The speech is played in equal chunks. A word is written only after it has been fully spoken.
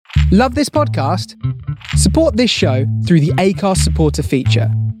Love this podcast? Support this show through the Acast supporter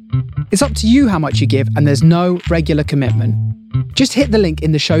feature. It's up to you how much you give, and there's no regular commitment. Just hit the link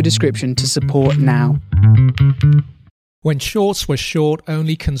in the show description to support now. When Shorts Were Short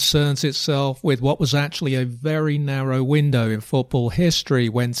only concerns itself with what was actually a very narrow window in football history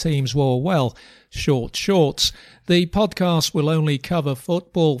when teams wore, well, short shorts. The podcast will only cover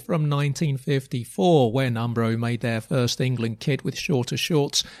football from 1954, when Umbro made their first England kit with shorter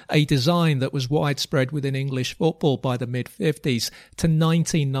shorts, a design that was widespread within English football by the mid-50s, to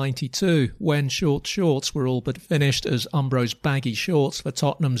 1992, when short shorts were all but finished as Umbro's baggy shorts for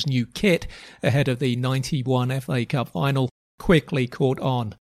Tottenham's new kit ahead of the 91 FA Cup final quickly caught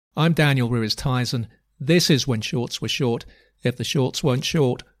on. I'm Daniel Ruiz-Tyson. This is When Shorts Were Short. If the shorts weren't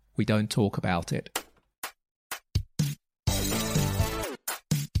short, we don't talk about it.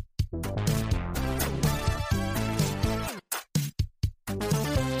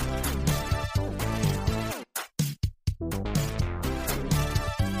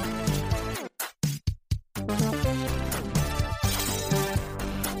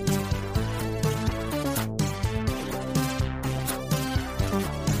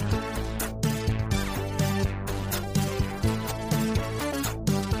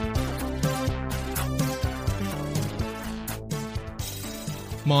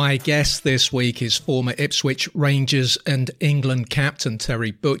 My guest this week is former Ipswich Rangers and England captain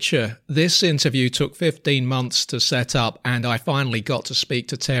Terry Butcher. This interview took 15 months to set up, and I finally got to speak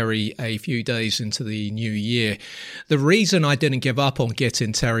to Terry a few days into the new year. The reason I didn't give up on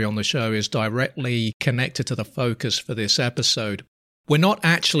getting Terry on the show is directly connected to the focus for this episode. We're not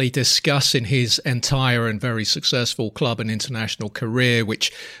actually discussing his entire and very successful club and international career,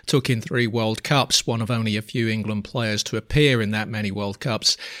 which took in 3 World Cups, one of only a few England players to appear in that many World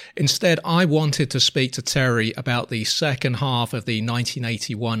Cups. Instead, I wanted to speak to Terry about the second half of the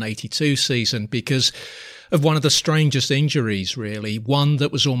 1981-82 season because of one of the strangest injuries, really, one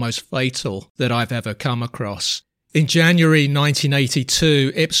that was almost fatal that I've ever come across. In January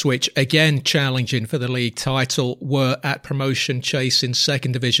 1982, Ipswich, again challenging for the league title, were at promotion chasing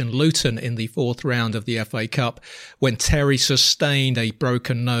Second Division Luton in the 4th round of the FA Cup when Terry sustained a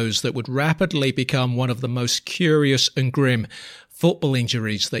broken nose that would rapidly become one of the most curious and grim football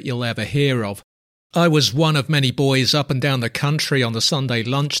injuries that you'll ever hear of. I was one of many boys up and down the country on the Sunday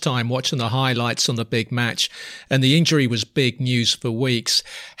lunchtime watching the highlights on the big match, and the injury was big news for weeks.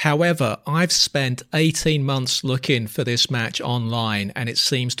 However, I've spent 18 months looking for this match online, and it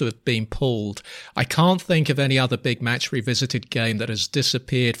seems to have been pulled. I can't think of any other big match revisited game that has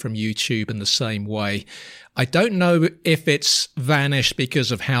disappeared from YouTube in the same way. I don't know if it's vanished because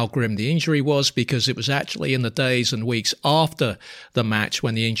of how grim the injury was, because it was actually in the days and weeks after the match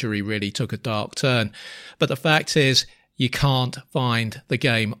when the injury really took a dark turn. But the fact is, you can't find the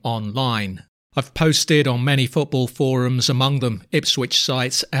game online. I've posted on many football forums, among them Ipswich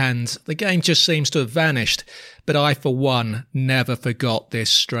sites, and the game just seems to have vanished. But I, for one, never forgot this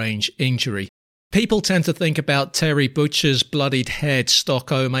strange injury. People tend to think about Terry Butcher's bloodied head,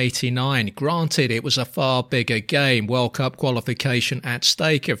 Stockholm 89. Granted, it was a far bigger game, World Cup qualification at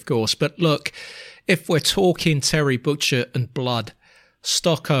stake, of course. But look, if we're talking Terry Butcher and blood,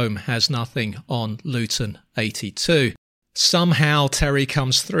 Stockholm has nothing on Luton 82. Somehow Terry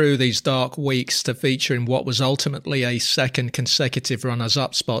comes through these dark weeks to feature in what was ultimately a second consecutive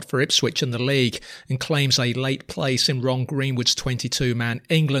runners-up spot for Ipswich in the league and claims a late place in Ron Greenwood's 22-man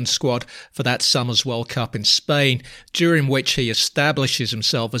England squad for that summer's World Cup in Spain, during which he establishes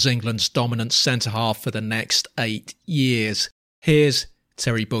himself as England's dominant centre-half for the next 8 years. Here's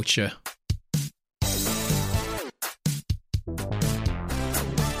Terry Butcher.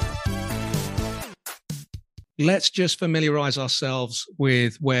 Let's just familiarise ourselves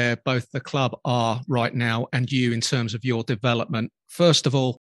with where both the club are right now and you in terms of your development. First of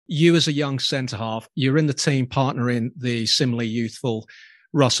all, you as a young centre-half, you're in the team partnering the similarly youthful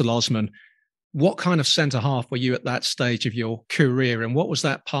Russell Osman. What kind of centre-half were you at that stage of your career, and what was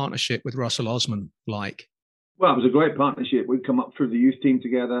that partnership with Russell Osman like? Well, it was a great partnership. We'd come up through the youth team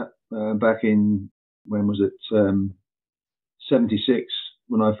together back in, when was it, 76,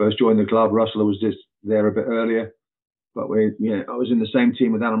 when I first joined the club. Russell was just there a bit earlier, but I was in the same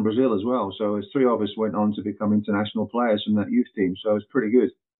team with Alan Brazil as well. So as 3 of us went on to become international players from that youth team. So it was pretty good.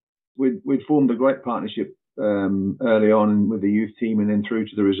 We'd formed a great partnership early on with the youth team, and then through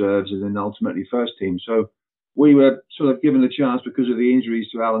to the reserves, and then ultimately first team. So we were sort of given the chance because of the injuries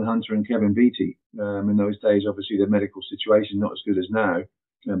to Alan Hunter and Kevin Beattie. In those days, obviously the medical situation not as good as now.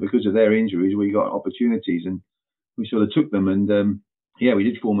 Because of their injuries, we got opportunities, and we sort of took them. And we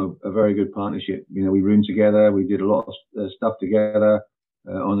did form a very good partnership. We roomed together, we did a lot of stuff together.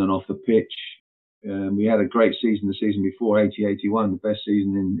 on and off the pitch. We had a great season the season before, 80-81, the best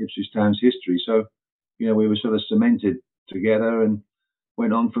season in Ipswich Town's history. So, we were sort of cemented together and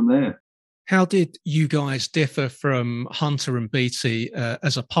went on from there. How did you guys differ from Hunter and Beattie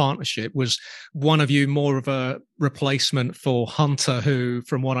as a partnership? Was one of you more of a replacement for Hunter, who,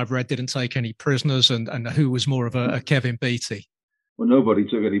 from what I've read, didn't take any prisoners, and who was more of a Kevin Beattie? Well, nobody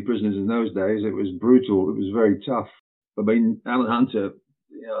took any prisoners in those days. It was brutal. It was very tough. I mean, Alan Hunter,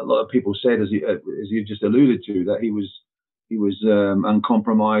 a lot of people said, as you just alluded to, that he was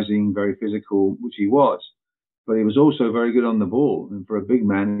uncompromising, very physical, which he was. But he was also very good on the ball. And for a big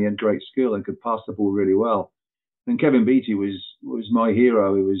man, he had great skill and could pass the ball really well. And Kevin Beattie was my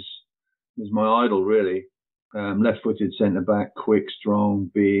hero. He was my idol, really. Left-footed centre-back, quick,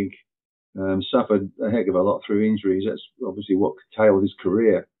 strong, big. Suffered a heck of a lot through injuries. That's obviously what curtailed his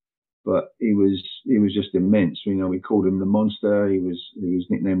career. But he was just immense. We called him the Monster. He was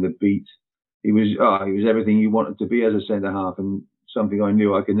nicknamed the Beat. He was everything you wanted to be as a centre-half, and something I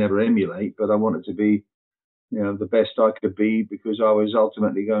knew I could never emulate. But I wanted to be the best I could be, because I was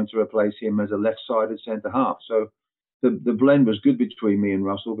ultimately going to replace him as a left-sided centre-half. So the blend was good between me and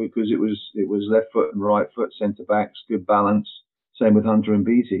Russell, because it was left foot and right foot centre-backs, good balance. Same with Hunter and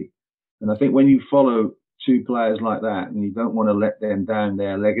Beattie. And I think when you follow two players like that, and you don't want to let them down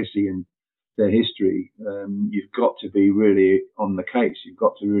their legacy and their history, you've got to be really on the case. You've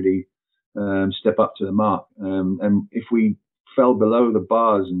got to really step up to the mark. And if we fell below the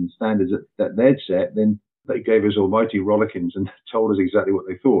bars and standards that they'd set, then they gave us almighty rollickings and told us exactly what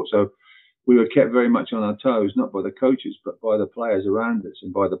they thought. So we were kept very much on our toes, not by the coaches, but by the players around us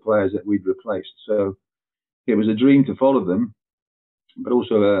and by the players that we'd replaced. So it was a dream to follow them, but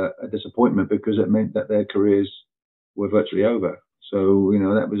also a disappointment, because it meant that their careers were virtually over. So,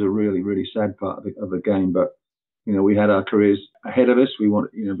 that was a really, really sad part of the game. But, we had our careers ahead of us. We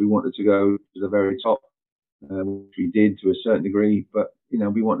wanted to go to the very top, which we did to a certain degree. But,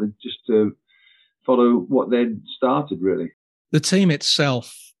 we wanted just to follow what they'd started, really. The team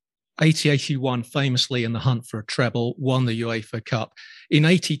itself, 80-81, famously in the hunt for a treble, won the UEFA Cup. In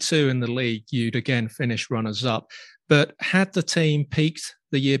 82 in the league, you'd again finish runners-up. But had the team peaked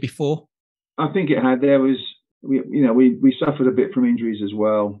the year before? I think it had. We suffered a bit from injuries as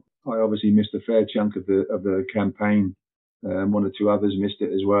well. I obviously missed a fair chunk of the campaign. One or two others missed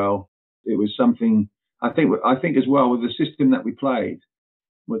it as well. It was something, I think as well, with the system that we played,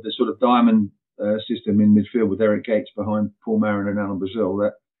 with the sort of diamond system in midfield with Eric Gates behind Paul Marin and Alan Brazil,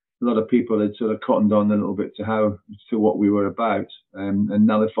 that a lot of people had sort of cottoned on a little bit to what we were about, and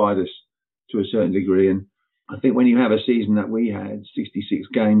nullified us to a certain degree. And I think when you have a season that we had, 66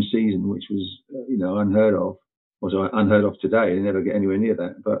 game season, which was unheard of, was unheard of today. They never get anywhere near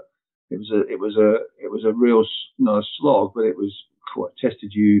that. But it was a real, not a slog, but it was quite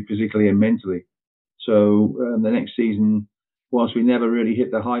tested you physically and mentally. So the next season, whilst we never really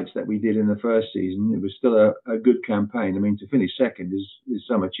hit the heights that we did in the first season, it was still a good campaign. I mean, to finish second is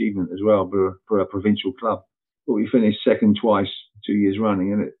some achievement as well for a provincial club. But we finished second twice, 2 years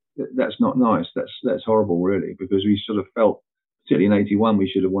running, and that's not nice. That's horrible, really, because we sort of felt, particularly in 81, we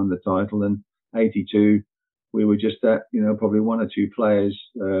should have won the title, and 82, we were just that, probably one or two players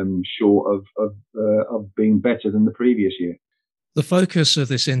short of being better than the previous year. The focus of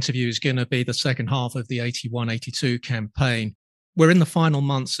this interview is going to be the second half of the 81-82 campaign. We're in the final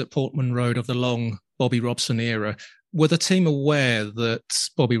months at Portman Road of the long Bobby Robson era. Were the team aware that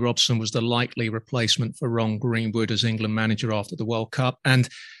Bobby Robson was the likely replacement for Ron Greenwood as England manager after the World Cup? And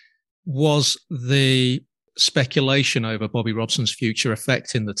was the speculation over Bobby Robson's future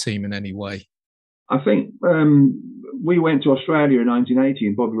affecting the team in any way? I think we went to Australia in 1980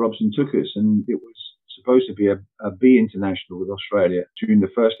 and Bobby Robson took us, and it was supposed to be a B international with Australia. June the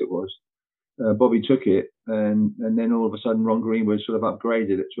 1st it was. Bobby took it, and then all of a sudden Ron Greenwood sort of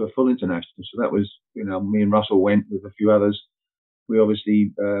upgraded it to a full international. So that was, me and Russell went with a few others. We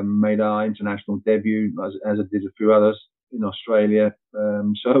obviously made our international debut, as I did a few others, in Australia.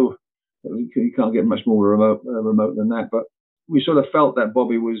 So you can't get much more remote than that. But we sort of felt that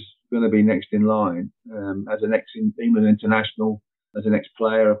Bobby was going to be next in line as an ex-England international, as an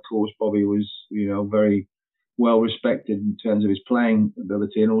ex-player. Of course, Bobby was, very well respected in terms of his playing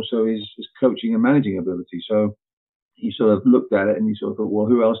ability and also his coaching and managing ability. So he sort of looked at it and he sort of thought, well,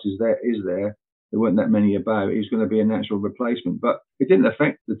 who else is there? There weren't that many about. He's going to be a natural replacement. But it didn't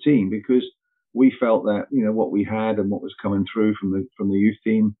affect the team because we felt that, what we had and what was coming through from the youth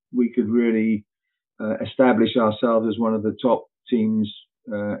team, we could really establish ourselves as one of the top teams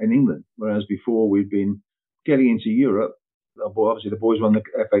in England. Whereas before we'd been getting into Europe. Obviously, the boys won the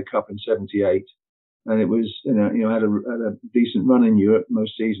FA Cup in '78. and it was had a decent run in Europe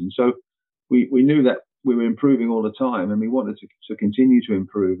most seasons. So we knew that we were improving all the time, and we wanted to continue to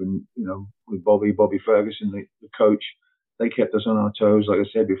improve. And with Bobby Ferguson, the coach, they kept us on our toes, like I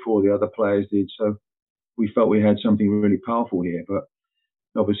said before. The other players did. So we felt we had something really powerful here. But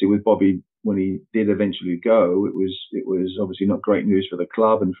obviously, with Bobby, when he did eventually go, it was obviously not great news for the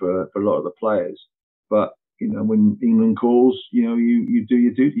club and for a lot of the players. But when England calls, you do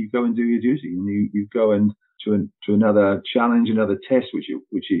your duty. You go and do your duty, and you go and to another challenge, another test, which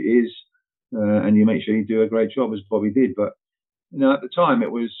it is, and you make sure you do a great job, as Bobby did. But at the time,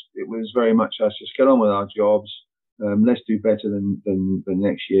 it was very much us just get on with our jobs. Let's do better than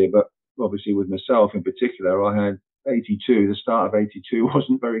next year. But obviously, with myself in particular, I had 82. The start of 82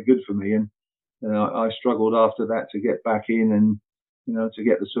 wasn't very good for me, and I struggled after that to get back in and to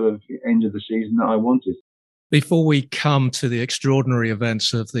get the sort of end of the season that I wanted. Before we come to the extraordinary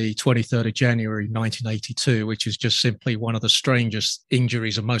events of the 23rd of January 1982, which is just simply one of the strangest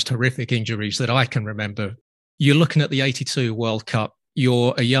injuries and most horrific injuries that I can remember, you're looking at the 82 World Cup.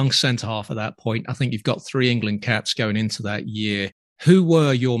 You're a young centre-half at that point. I think you've got 3 England caps going into that year. Who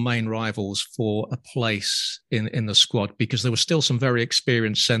were your main rivals for a place in the squad? Because there were still some very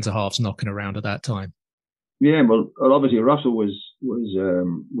experienced centre-halves knocking around at that time. Yeah, well, obviously Russell was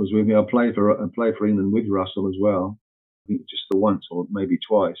with me. I played for England with Russell as well. I think just the once or maybe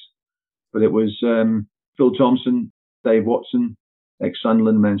twice. But it was Phil Thompson, Dave Watson,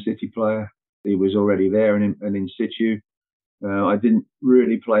 ex-Sunderland Man City player. He was already there and in situ. I didn't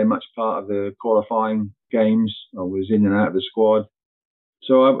really play much part of the qualifying games. I was in and out of the squad.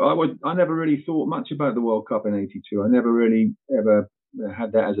 So I never really thought much about the World Cup in '82. I never really ever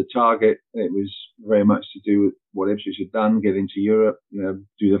had that as a target. It was very much to do with what Ipswich had done, get into Europe,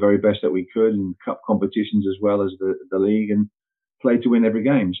 do the very best that we could in cup competitions as well as the league, and play to win every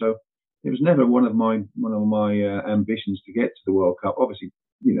game. So it was never one of my ambitions to get to the World Cup. Obviously,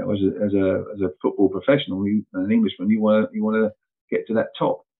 as a football professional, an Englishman, you want to get to that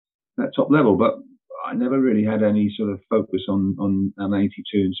top level. But I never really had any sort of focus on 82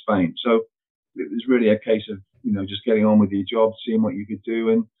 in Spain. So it was really a case of just getting on with your job, seeing what you could do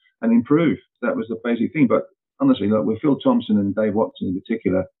and improve. That was the basic thing. But honestly, with Phil Thompson and Dave Watson in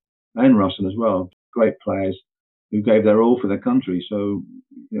particular, and Russell as well, great players who gave their all for their country. So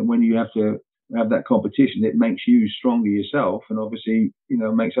when you have to have that competition, it makes you stronger yourself, and obviously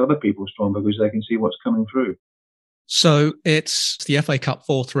makes other people stronger because they can see what's coming through. So it's the FA Cup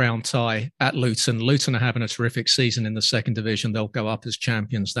 4th round tie at Luton. Luton are having a terrific season in the second division. They'll go up as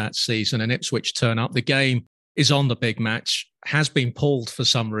champions that season, and Ipswich turn up. The game is on the big match, has been pulled for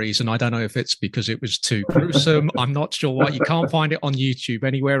some reason. I don't know if it's because it was too gruesome. I'm not sure why. You can't find it on YouTube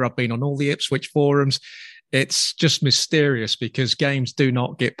anywhere. I've been on all the Ipswich forums. It's just mysterious because games do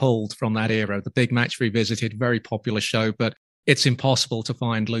not get pulled from that era. The Big Match Revisited, very popular show, but it's impossible to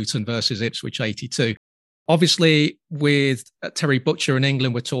find Luton versus Ipswich 82. Obviously, with Terry Butcher in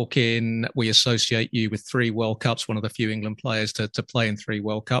England, we associate you with 3 World Cups, one of the few England players to play in 3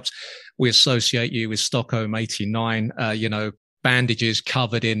 World Cups. We associate you with Stockholm 89, bandages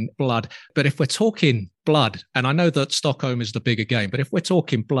covered in blood. But if we're talking blood, and I know that Stockholm is the bigger game, but if we're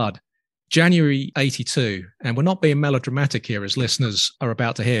talking blood, January 82, and we're not being melodramatic here as listeners are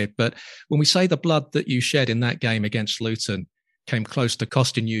about to hear, but when we say the blood that you shed in that game against Luton came close to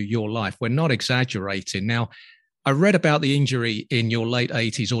costing you your life, we're not exaggerating. Now, I read about the injury in your late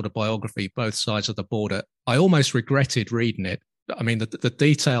 80s autobiography, Both Sides of the Border. I almost regretted reading it. I mean, the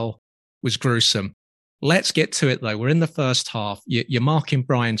detail was gruesome. Let's get to it, though. We're in the first half. You're marking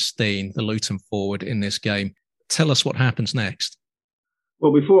Brian Steen, the Luton forward, in this game. Tell us what happens next.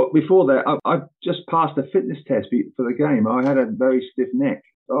 Well, before that, I just passed a fitness test for the game. I had a very stiff neck.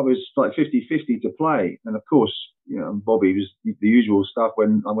 I was like 50-50 to play. And of course, Bobby was the usual stuff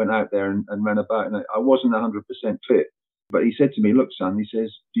when I went out there and ran about. And I wasn't 100% fit. But he said to me, look, son, he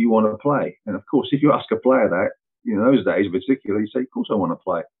says, do you want to play? And of course, if you ask a player that, those days in particular, you say, of course I want to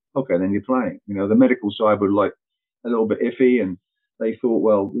play. Okay, then you're playing. The medical side were like a little bit iffy. And they thought,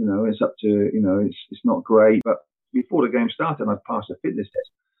 well, it's up to, it's not great. But before the game started, I passed a fitness test.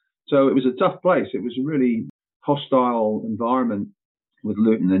 So it was a tough place. It was a really hostile environment with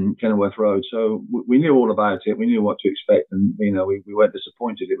Luton and Kenilworth Road. So we knew all about it. We knew what to expect. And, we weren't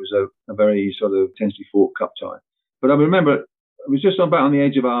disappointed. It was a very sort of tensely fought cup tie. But I remember it was just about on the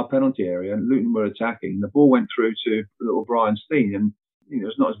edge of our penalty area and Luton were attacking. The ball went through to little Brian Steen. And,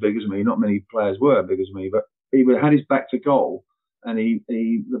 it's not as big as me. Not many players were as big as me. But he had his back to goal. And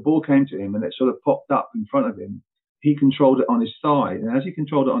the ball came to him and it sort of popped up in front of him. He controlled it on his thigh. And as he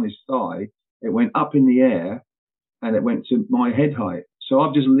controlled it on his thigh, it went up in the air and it went to my head height. So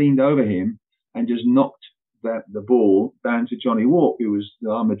I've just leaned over him and just knocked the ball down to Johnny Walk, who was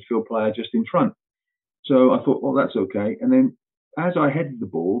our midfield player just in front. So I thought, well, that's okay. And then as I headed the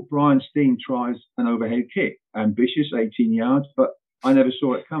ball, Brian Steen tries an overhead kick, ambitious, 18 yards, but I never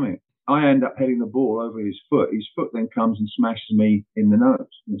saw it coming. I end up heading the ball over his foot. His foot then comes and smashes me in the nose,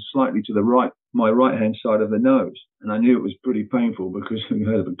 and slightly to the right, my right-hand side of the nose. And I knew it was pretty painful because I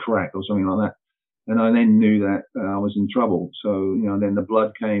heard of a crack or something like that. And I then knew that I was in trouble. So, then the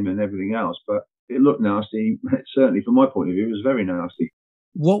blood came and everything else. But it looked nasty. Certainly, from my point of view, it was very nasty.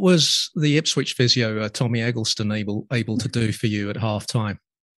 What was the Ipswich physio, Tommy Eggleston, able to do for you at half time?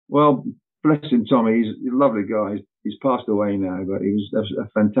 Well, bless him, Tommy. He's a lovely guy. He's passed away now, but he was a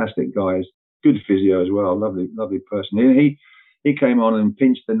fantastic guy. He's good physio as well. Lovely, lovely person. He came on and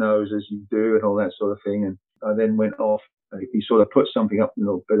pinched the nose as you do and all that sort of thing. And I then went off. He sort of put something up, a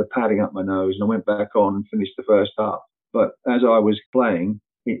little bit of padding up my nose, and I went back on and finished the first half. But as I was playing,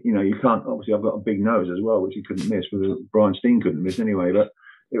 you can't, obviously I've got a big nose as well, which you couldn't miss, Brian Steen couldn't miss anyway. But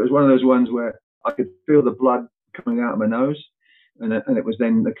it was one of those ones where I could feel the blood coming out of my nose. And it was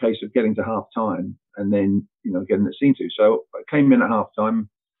then the case of getting to half time and then, getting it seen to. So I came in at half time,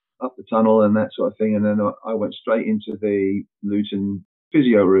 up the tunnel and that sort of thing. And then I went straight into the Luton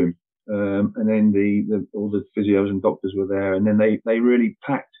physio room. And then all the physios and doctors were there. And then they really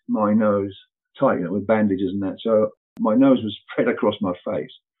packed my nose tight, with bandages and that. So my nose was spread across my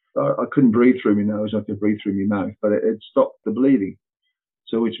face. I couldn't breathe through my nose. I could breathe through my mouth, but it stopped the bleeding.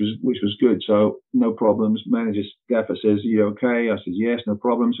 So which was good. So no problems. Manager Gaffer says, "Are you okay?" I said, "Yes, no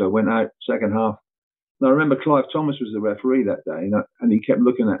problem." So I went out second half. And I remember Clive Thomas was the referee that day, and he kept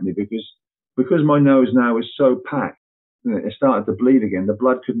looking at me because my nose now was so packed. It started to bleed again. The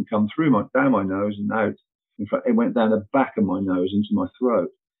blood couldn't come through down my nose and out. In fact, it went down the back of my nose into my throat.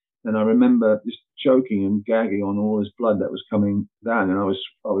 And I remember just choking and gagging on all this blood that was coming down. And I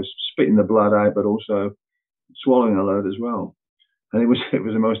was spitting the blood out, but also swallowing a load as well. And it was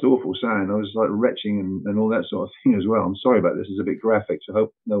the most awful sound. I was like retching and all that sort of thing as well. I'm sorry about this. It's a bit graphic, so I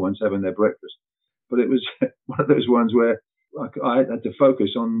hope no one's having their breakfast. But it was one of those ones where I had to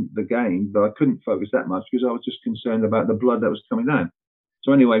focus on the game, but I couldn't focus that much because I was just concerned about the blood that was coming down.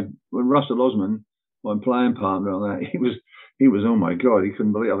 So anyway, when Russell Osman, my playing partner on that, he was, oh my God, he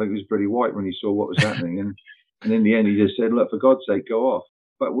couldn't believe it. I think he was pretty white when he saw what was happening. And in the end, he just said, "Look, for God's sake, go off."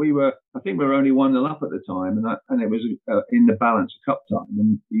 But I think we were only 1-0 up at the time, and it was in the balance of cup time.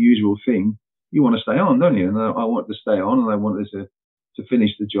 And the usual thing, you want to stay on, don't you? And I wanted to stay on, and I wanted to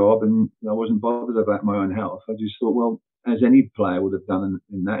finish the job, and I wasn't bothered about my own health. I just thought, well, as any player would have done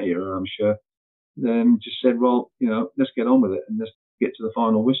in that era, I'm sure, then just said, well, let's get on with it and let's get to the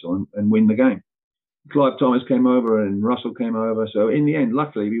final whistle and win the game. Clive Thomas came over and Russell came over. So in the end,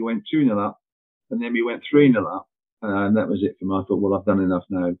 luckily, we went 2-0 up, and then we went 3-0 up. And that was it for me. I thought, well, I've done enough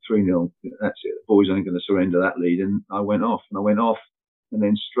now. 3-0, that's it. The boys aren't going to surrender that lead. And I went off, and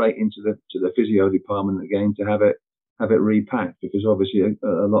then straight into the physio department again to have it repacked, because obviously a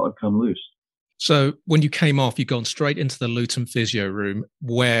lot had come loose. So when you came off, you'd gone straight into the Luton physio room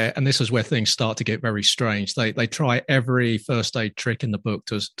and this is where things start to get very strange. They try every first aid trick in the book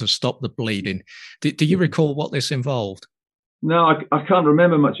to stop the bleeding. Do you recall what this involved? No, I can't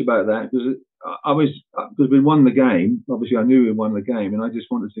remember much about that because we won the game. Obviously, I knew we won the game, and I just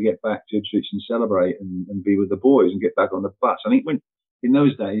wanted to get back to Ipswich and celebrate and be with the boys and get back on the bus. I think in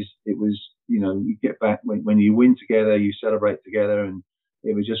those days, it was, you get back when you win together, you celebrate together, and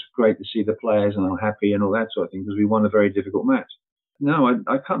it was just great to see the players and I'm happy and all that sort of thing because we won a very difficult match. No,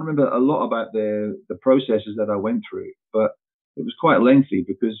 I can't remember a lot about the processes that I went through, but it was quite lengthy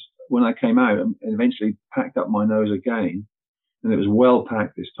because when I came out and eventually packed up my nose again, and it was well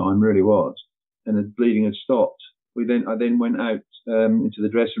packed this time, really was, and the bleeding had stopped. I then went out into the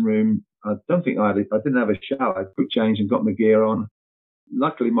dressing room. I didn't have a shower. I quick change and got my gear on.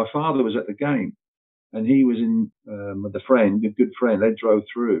 Luckily, my father was at the game, and he was in with a good friend. They drove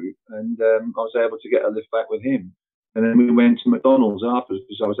through, and I was able to get a lift back with him. And then we went to McDonald's afterwards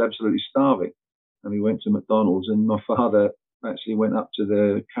because I was absolutely starving. And we went to McDonald's, and my father actually went up to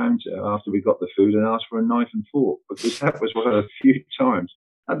the counter after we got the food and asked for a knife and fork, because that was one of the few times.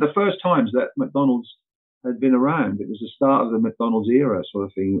 At the first times that McDonald's had been around, it was the start of the McDonald's era sort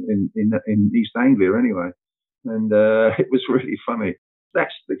of thing in East Anglia anyway. And it was really funny. That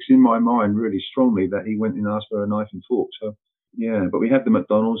sticks in my mind really strongly that he went and asked for a knife and fork. So, yeah, but we had the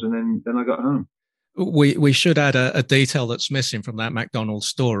McDonald's, and then I got home. We should add a detail that's missing from that McDonald's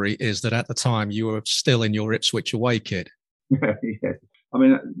story is that at the time you were still in your Ipswich away kit. Yeah. I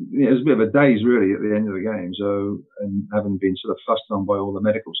mean, it was a bit of a daze really at the end of the game. So, and having been sort of fussed on by all the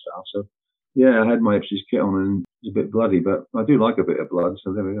medical staff. So, yeah, I had my Ipswich kit on and it was a bit bloody, but I do like a bit of blood.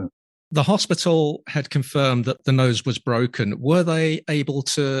 So there we go. The hospital had confirmed that the nose was broken. Were they able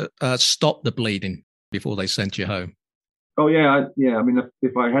to stop the bleeding before they sent you home? Oh yeah, I mean,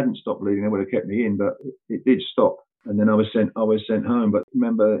 if I hadn't stopped bleeding, they would have kept me in, but it did stop, and then I was sent home. But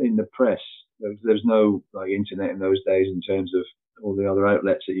remember, in the press, there's no like internet in those days in terms of all the other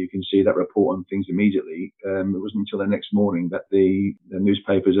outlets that you can see that report on things immediately. It wasn't until the next morning that the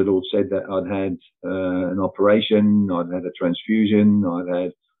newspapers had all said that I'd had an operation, I'd had a transfusion, I'd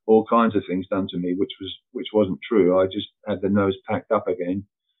had all kinds of things done to me, which wasn't true. I just had the nose packed up again.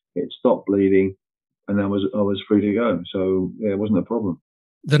 It stopped bleeding, and I was free to go. So yeah, it wasn't a problem.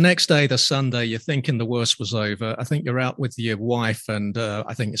 The next day, the Sunday, you're thinking the worst was over. I think you're out with your wife and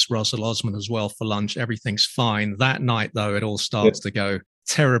I think it's Russell Osman as well for lunch. Everything's fine. That night, though, it all starts to go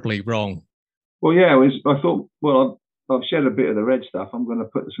terribly wrong. Well, yeah, I thought, well, I've shed a bit of the red stuff. I'm going to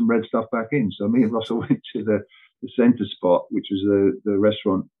put some red stuff back in. So me and Russell went to the centre spot, which was the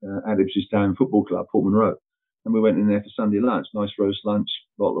restaurant at Ipswich Town Football Club, Portman Road. And we went in there for Sunday lunch, nice roast lunch,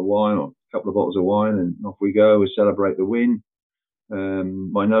 bottle of wine or a couple of bottles of wine, and off we go. We celebrate the win.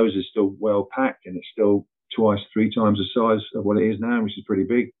 My nose is still well packed, and it's still 3 times the size of what it is now, which is pretty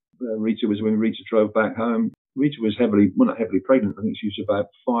big. Rita drove back home. Rita was not heavily pregnant. I think she was about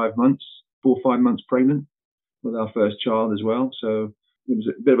 4 or 5 months pregnant with our first child as well. So it was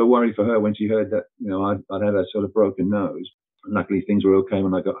a bit of a worry for her when she heard that, I'd had a sort of broken nose. And luckily things were okay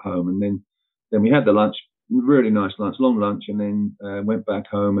when I got home. And then we had the lunch, really nice lunch, long lunch, and then went back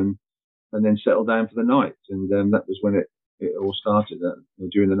home and then settled down for the night. And that was when it all started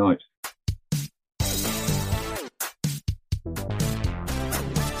during the night.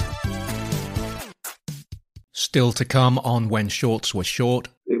 Still to come on When Shorts Were Short.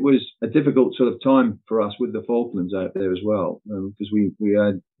 It was a difficult sort of time for us with the Falklands out there as well, because we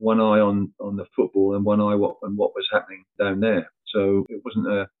had one eye on the football and one eye on what was happening down there. So it wasn't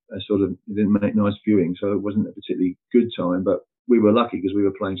it didn't make nice viewing. So it wasn't a particularly good time, but we were lucky because we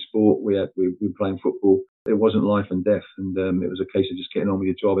were playing sport. We were playing football. It wasn't life and death, and it was a case of just getting on with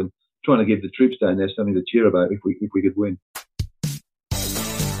your job and trying to give the troops down there something to cheer about if we could win.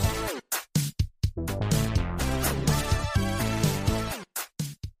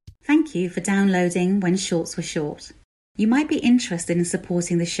 Thank you for downloading When Shorts Were Short. You might be interested in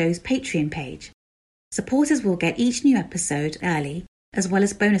supporting the show's Patreon page. Supporters will get each new episode early, as well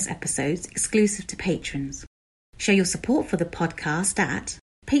as bonus episodes exclusive to patrons. Show your support for the podcast at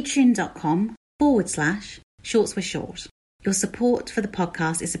patreon.com/Shorts Were Short. Your support for the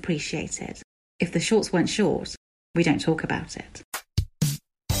podcast is appreciated. If the shorts weren't short, we don't talk about it.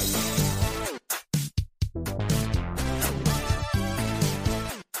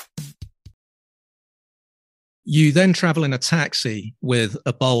 You then travel in a taxi with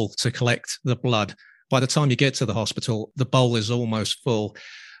a bowl to collect the blood. By the time you get to the hospital, the bowl is almost full.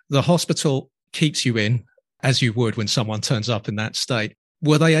 The hospital keeps you in, as you would when someone turns up in that state.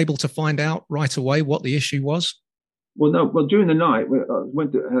 Were they able to find out right away what the issue was? Well, no. Well, during the night,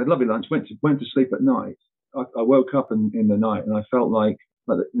 I had a lovely lunch, went to sleep at night. I woke up in the night and I felt like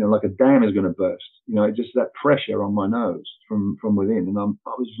a dam is going to burst. Just that pressure on my nose from within. And I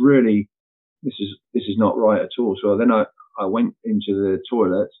was really, this is not right at all. So then I went into the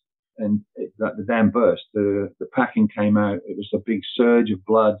toilet and the dam burst. The packing came out. It was a big surge of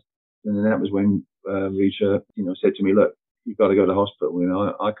blood. And then that was when Rita, said to me, look, you've got to go to hospital.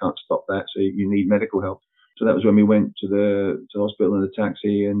 I can't stop that. So you need medical help. So that was when we went to the hospital in the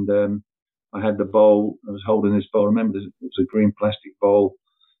taxi, and I had the bowl. I was holding this bowl. I remember it was a green plastic bowl,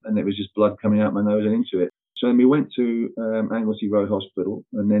 and there was just blood coming out my nose and into it. So then we went to Anglesey Road Hospital,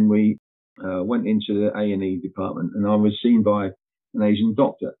 and then we went into the A&E department, and I was seen by an Asian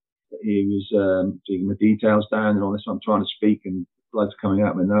doctor. He was taking the details down and all this. I'm trying to speak, and blood's coming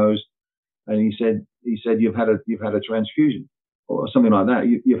out my nose, and he said you've had a transfusion or something like that.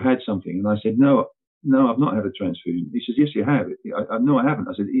 You've had something, and I said no, I've not had a transfusion. He says, yes, you have. No, I haven't.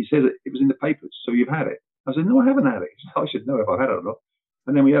 I said, he said it was in the papers, so you've had it. I said, no, I haven't had it. He said, I should know if I've had it or not.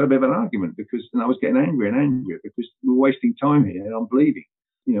 And then we had a bit of an argument and I was getting angrier and angrier because we were wasting time here and I'm bleeding,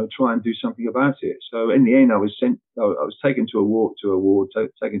 try and do something about it. So in the end, I was taken to a ward,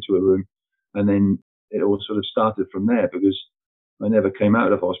 taken to a room, and then it all sort of started from there because I never came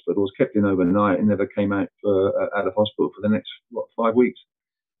out of hospital. I was kept in overnight and never came out of hospital for the next 5 weeks.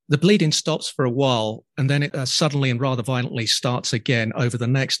 The bleeding stops for a while, and then it suddenly and rather violently starts again. Over the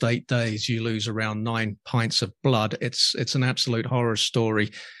next 8 days, you lose around 9 pints of blood. It's an absolute horror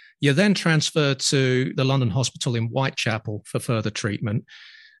story. You're then transferred to the London Hospital in Whitechapel for further treatment.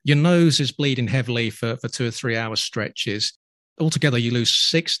 Your nose is bleeding heavily for 2 or 3 hour stretches. Altogether, you lose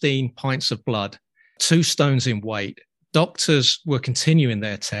 16 pints of blood, 2 stones in weight. doctors were continuing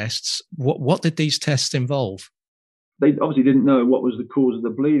their tests. What did these tests involve? They obviously didn't know what was the cause of the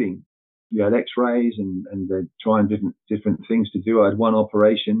bleeding. You had X-rays and they're trying different things to do. I had one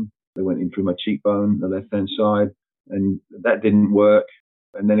operation. They went in through my cheekbone, the left-hand side, and that didn't work.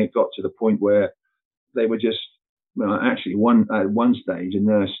 And then it got to the point where they were just, actually at one stage, a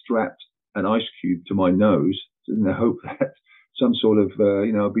nurse strapped an ice cube to my nose in the hope that some sort of,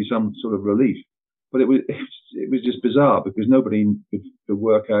 be some sort of relief. But it was just bizarre because nobody could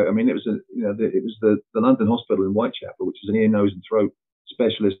work out. I mean, it was the London Hospital in Whitechapel, which is an ear, nose and throat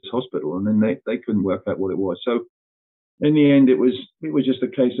specialist hospital, and then they couldn't work out what it was. So in the end, it was just a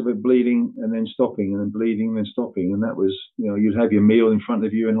case of it bleeding and then stopping, and then bleeding and then stopping, and that was, you'd have your meal in front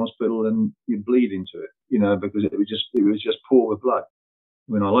of you in hospital and you'd bleed into it, because it was just poor with blood.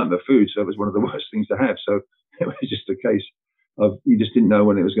 I mean, I like my food, so it was one of the worst things to have. So it was just a case of you just didn't know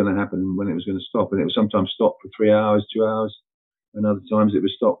when it was going to happen, when it was going to stop, and it would sometimes stop for 3 hours, 2 hours, and other times it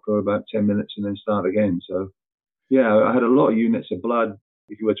would stop for about 10 minutes and then start again. So yeah, I had a lot of units of blood.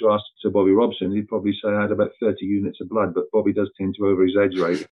 If you were to ask Sir Bobby Robson, he'd probably say I had about 30 units of blood, but Bobby does tend to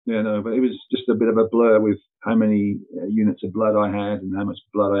over-exaggerate. But it was just a bit of a blur with how many units of blood I had and how much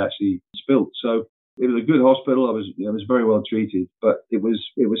blood I actually spilt. So it was a good hospital. I was very well treated, but it was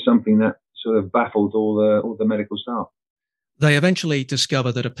something that sort of baffled all the medical staff. They eventually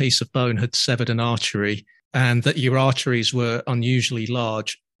discovered that a piece of bone had severed an artery and that your arteries were unusually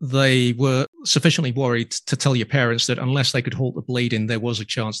large. They were sufficiently worried to tell your parents that unless they could halt the bleeding, there was a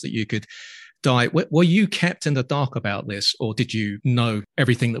chance that you could die. Were you kept in the dark about this, or did you know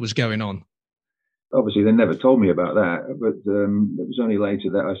everything that was going on? Obviously, they never told me about that, but it was only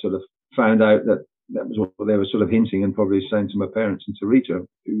later that I sort of found out that was what they were sort of hinting and probably saying to my parents and to Rita,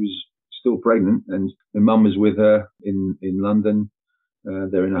 who was still pregnant, and my mum was with her in London.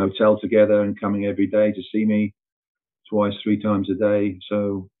 They're in a hotel together and coming every day to see me, twice, 3 times a day.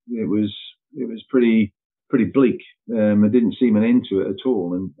 So it was pretty bleak. It didn't seem an end to it at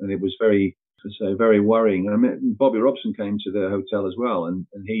all, and it was very worrying. And I met Bobby Robson came to the hotel as well, and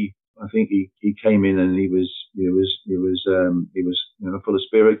I think he came in and he was full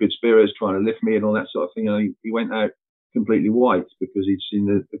of good spirits, trying to lift me and all that sort of thing. He went out completely white because he'd seen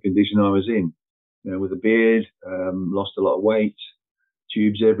the condition I was in, with a beard, lost a lot of weight,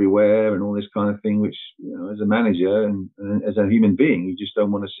 tubes everywhere and all this kind of thing, which, as a manager and as a human being, you just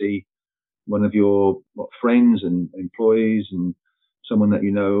don't want to see one of your friends and employees and someone that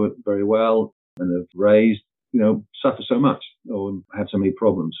you know very well and have raised, suffer so much or have so many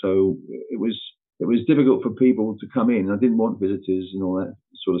problems. So it was difficult for people to come in. I didn't want visitors and all that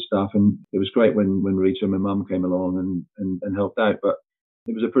sort of stuff. And it was great when Rita and my mum came along and helped out. But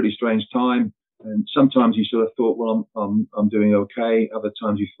it was a pretty strange time. And sometimes you sort of thought, well, I'm doing okay. Other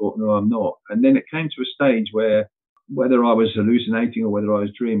times you thought, no, I'm not. And then it came to a stage where, whether I was hallucinating or whether I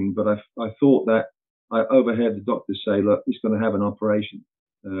was dreaming, but I thought that I overheard the doctors say, look, he's going to have an operation.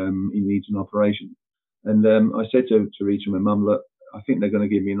 He needs an operation. And I said to Rita and my mum, look, I think they're going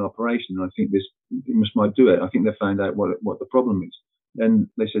to give me an operation. I think you might do it. I think they found out what the problem is. And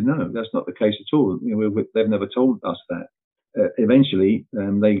they said, no, that's not the case at all. They've never told us that. Eventually,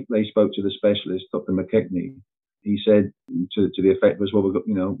 they spoke to the specialist, Dr. McKechnie. He said to the effect was, well,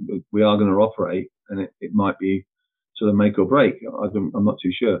 we are going to operate, and it might be sort of make or break. I'm not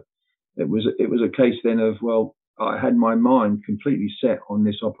too sure. It was a case then of, well, I had my mind completely set on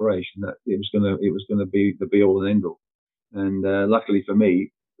this operation, that it was going to be the be all and end all. And luckily for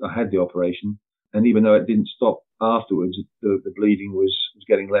me, I had the operation, and even though it didn't stop afterwards, the bleeding was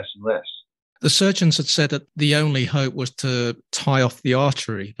getting less and less. The surgeons had said that the only hope was to tie off the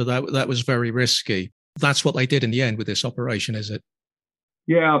artery, but that was very risky. That's what they did in the end with this operation, is it?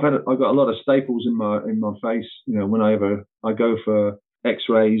 Yeah, I've got a lot of staples in my face. Whenever I go for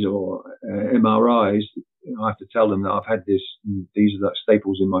X-rays or MRIs, I have to tell them that I've had these are the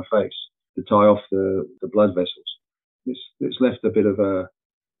staples in my face to tie off the blood vessels. It's left a bit of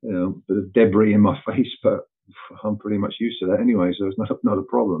bit of debris in my face, but I'm pretty much used to that anyway, so it's not a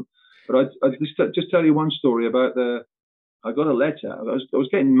problem. But I just tell you one story about I got a letter. I was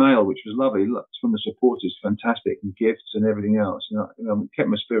getting mail, which was lovely, from the supporters, fantastic, and gifts and everything else. Kept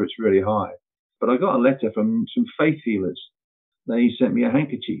my spirits really high. But I got a letter from some faith healers. They sent me a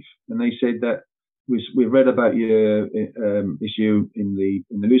handkerchief, and they said that we've read about your issue in the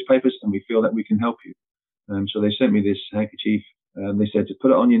newspapers, and we feel that we can help you. So they sent me this handkerchief. They said to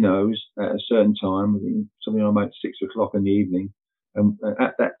put it on your nose at a certain time, something about 6 o'clock in the evening. And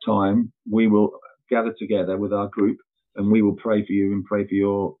at that time, we will gather together with our group, and we will pray for you and pray for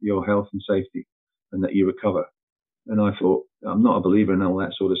your health and safety, and that you recover. And I thought, I'm not a believer in all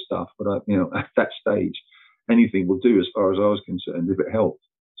that sort of stuff, but at that stage, anything will do as far as I was concerned if it helped.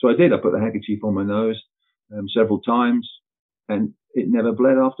 So I did. I put the handkerchief on my nose several times, and it never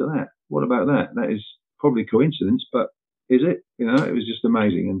bled after that. What about that? That is probably coincidence, but is it? You know, it was just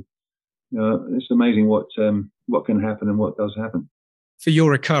amazing, and you know, it's amazing what can happen and what does happen. For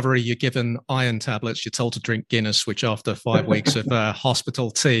your recovery, you're given iron tablets. You're told to drink Guinness, which after 5 weeks of hospital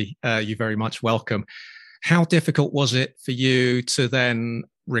tea, you're very much welcome. How difficult was it for you to then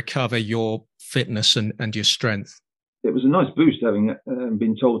recover your fitness and your strength? It was a nice boost having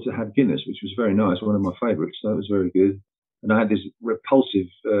been told to have Guinness, which was very nice, one of my favourites. So that was very good. And I had this repulsive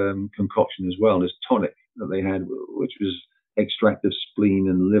concoction as well, this tonic that they had, which was extract of spleen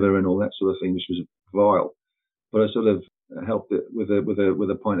and liver and all that sort of thing, which was vile. But I sort of helped it with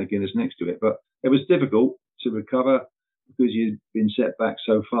a pint of Guinness next to it. But it was difficult to recover because you'd been set back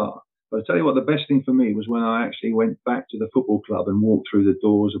so far. But I tell you what, the best thing for me was when I actually went back to the football club and walked through the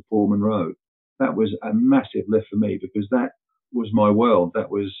doors of Portman Road. That was a massive lift for me because that was my world.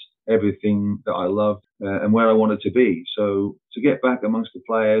 That was everything that I loved and where I wanted to be. So to get back amongst the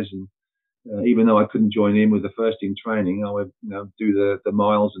players, and even though I couldn't join in with the first team training, I would do the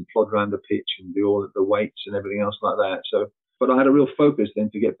miles and plod around the pitch and do all the weights and everything else like that. So, but I had a real focus then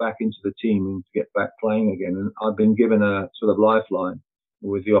to get back into the team and to get back playing again. And I've been given a sort of lifeline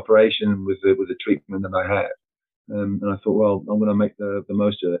with the operation, with the treatment that I had. And I thought, well, I'm going to make the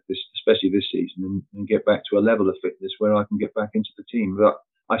most of it, especially this season, and get back to a level of fitness where I can get back into the team. But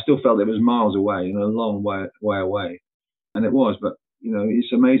I still felt it was miles away, a long way away. And it was, but,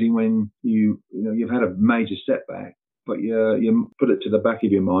 it's amazing when you've had a major setback, but you put it to the back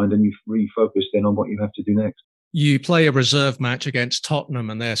of your mind and you refocus then on what you have to do next. You play a reserve match against Tottenham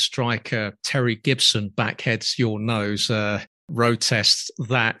and their striker, Terry Gibson, backheads your nose. Road test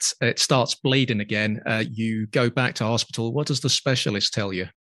that it starts bleeding again. You go back to hospital. What does the specialist tell you?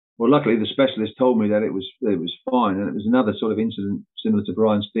 Well, luckily the specialist told me that it was fine, and it was another sort of incident similar to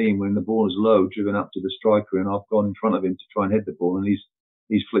Brian Steen when the ball is low, driven up to the striker, and I've gone in front of him to try and head the ball, and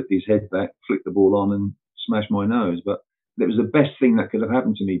he's flicked his head back, flicked the ball on, and smashed my nose. But it was the best thing that could have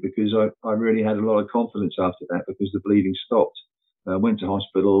happened to me because I really had a lot of confidence after that because the bleeding stopped. Went to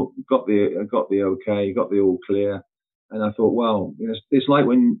hospital, got the okay, got the all clear. And I thought, well, it's like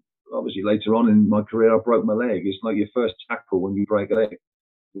when, obviously later on in my career, I broke my leg. It's like your first tackle when you break a leg.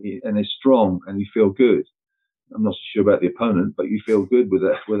 And it's strong and you feel good. I'm not so sure about the opponent, but you feel good with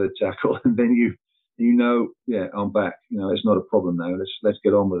a tackle. And then yeah, I'm back. It's not a problem now. Let's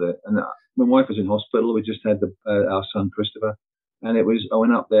get on with it. And my wife was in hospital. We just had our son, Christopher. And I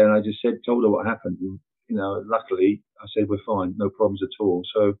went up there and I just told her what happened. And, luckily, I said, we're fine. No problems at all.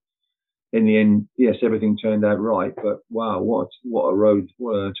 So, in the end, yes, everything turned out right. But wow, what a road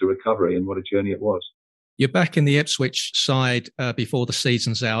to recovery and what a journey it was. You're back in the Ipswich side before the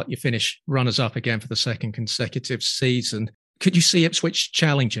season's out. You finish runners-up again for the second consecutive season. Could you see Ipswich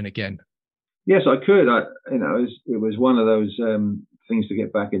challenging again? Yes, I could. It was one of those things to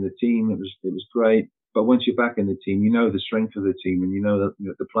get back in the team. It was great. But once you're back in the team, you know the strength of the team and you know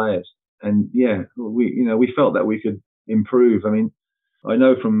the players. And yeah, we felt that we could improve. I mean, I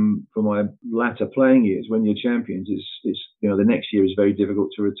know from my latter playing years, when you're champions, it's the next year is very difficult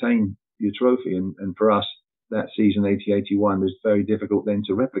to retain your trophy. And for us, that season, 80-81, was very difficult then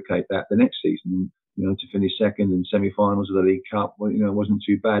to replicate that the next season. To finish second in semi-finals of the League Cup, wasn't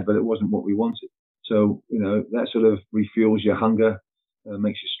too bad, but it wasn't what we wanted. So, that sort of refuels your hunger,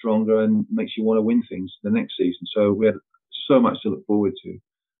 makes you stronger and makes you want to win things the next season. So we had so much to look forward to.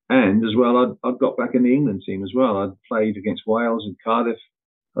 And as well, I'd got back in the England team as well. I'd played against Wales and Cardiff.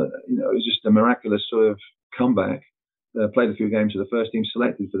 It was just a miraculous sort of comeback. Played a few games for the first team,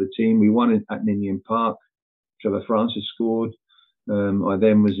 selected for the team. We won at Ninian Park. Trevor Francis scored. I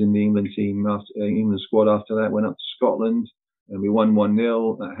then was in the England team, England squad after that, went up to Scotland, and we won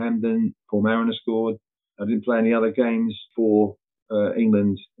 1-0 at Hampden. Paul Mariner scored. I didn't play any other games for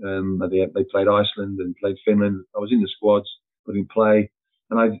England. They played Iceland and played Finland. I was in the squads, but didn't play.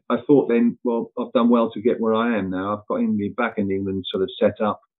 And I thought then, well, I've done well to get where I am now. I've got back in England sort of set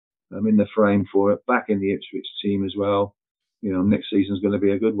up. I'm in the frame for it, back in the Ipswich team as well. Next season's going to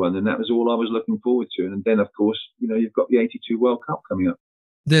be a good one. And that was all I was looking forward to. And then, of course, you've got the 82 World Cup coming up.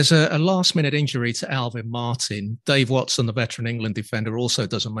 There's a last-minute injury to Alvin Martin. Dave Watson, the veteran England defender, also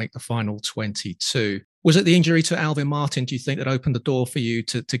doesn't make the final 22. Was it the injury to Alvin Martin, do you think, that opened the door for you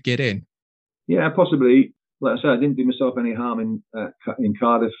to get in? Yeah, possibly. Like I said, I didn't do myself any harm in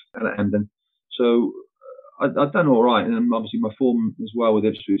Cardiff and at Hampden. So I'd done all right. And obviously my form as well with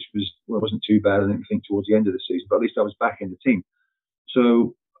Ipswich wasn't too bad, I didn't think, towards the end of the season. But at least I was back in the team.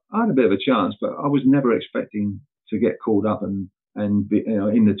 So I had a bit of a chance, but I was never expecting to get called up and and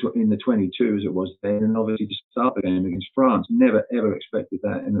in the 22 as it was then, and obviously to start the game against France. Never ever expected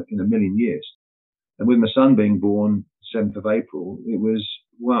that in a million years. And with my son being born 7th of April, it was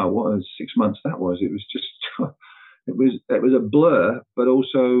wow, what a 6 months that was. It was just it was a blur, but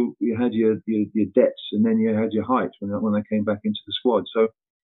also you had your depths and then you had your heights when I came back into the squad. So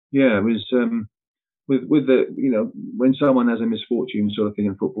yeah, it was with the when someone has a misfortune sort of thing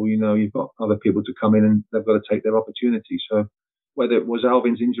in football, you've got other people to come in and they've got to take their opportunity. So whether it was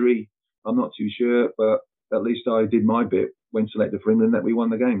Alvin's injury, I'm not too sure, but at least I did my bit when selected for England that we won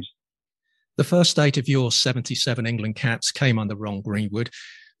the games. The first 8 of your 77 England caps came under Ron Greenwood.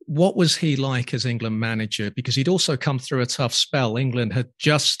 What was he like as England manager? Because he'd also come through a tough spell. England had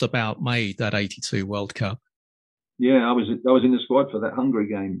just about made that 82 World Cup. Yeah, I was in the squad for that Hungary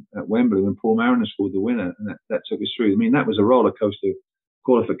game at Wembley when Paul Mariner scored the winner, and that took us through. I mean, that was a roller coaster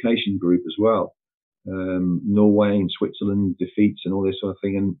qualification group as well. Norway and Switzerland defeats and all this sort of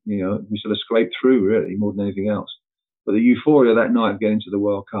thing, and we sort of scraped through really more than anything else. But the euphoria that night of getting to the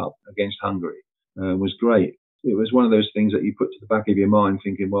World Cup against Hungary was great. It was one of those things that you put to the back of your mind,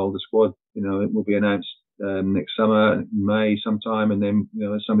 thinking, well, the squad, it will be announced next summer, May sometime, and then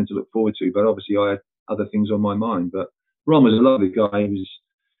there's something to look forward to. But obviously, I had other things on my mind. But Ron was a lovely guy. He was,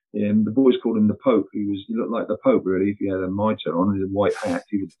 the boys called him the Pope. He looked like the Pope really. If he had a mitre on and a white hat,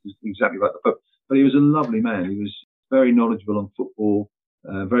 he was exactly like the Pope. But he was a lovely man. He was very knowledgeable on football,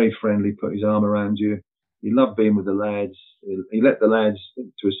 very friendly, put his arm around you. He loved being with the lads. He let the lads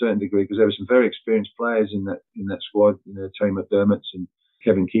to a certain degree because there were some very experienced players in that squad. Terry McDermott's and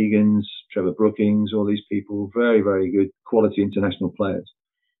Kevin Keegan's, Trevor Brookings, all these people, very, very good quality international players.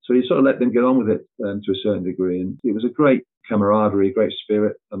 So he sort of let them get on with it to a certain degree. And it was a great camaraderie, great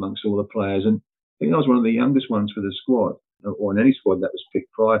spirit amongst all the players. And I think I was one of the youngest ones for the squad, or in any squad that was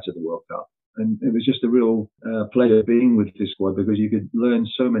picked prior to the World Cup. And it was just a real pleasure being with this squad because you could learn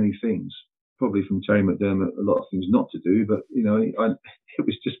so many things. Probably from Terry McDermott, a lot of things not to do, but it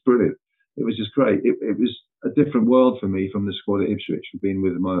was just brilliant. It was just great. It was a different world for me from the squad at Ipswich, from being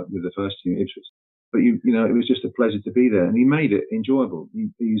with the first team at Ipswich. But it was just a pleasure to be there, and he made it enjoyable.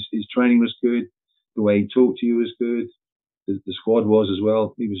 His training was good, the way he talked to you was good, the squad was as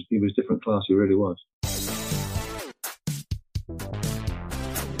well. He was different class. He really was.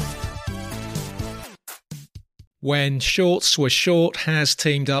 When Shorts Were Short has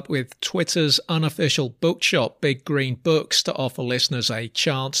teamed up with Twitter's unofficial bookshop, Big Green Books, to offer listeners a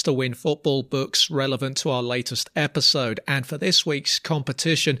chance to win football books relevant to our latest episode. And for this week's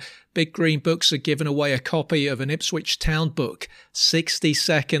competition, Big Green Books are giving away a copy of an Ipswich Town book, 60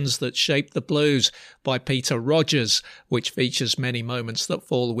 Seconds That Shaped the Blues, by Peter Rogers, which features many moments that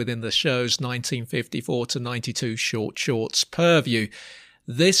fall within the show's 1954 to 92 short shorts purview.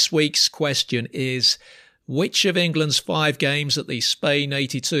 This week's question is, which of England's 5 games at the Spain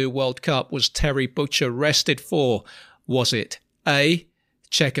 82 World Cup was Terry Butcher rested for? Was it A,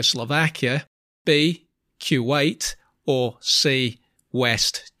 Czechoslovakia, B, Kuwait, or C,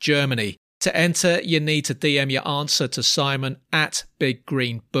 West Germany? To enter, you need to DM your answer to Simon at Big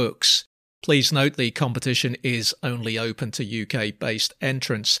Green Books. Please note the competition is only open to UK-based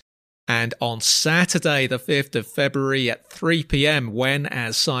entrants. And on Saturday, the 5th of February at 3 p.m, when,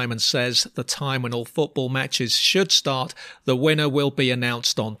 as Simon says, the time when all football matches should start, the winner will be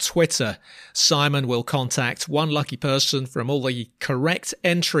announced on Twitter. Simon will contact one lucky person from all the correct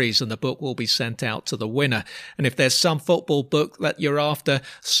entries and the book will be sent out to the winner. And if there's some football book that you're after,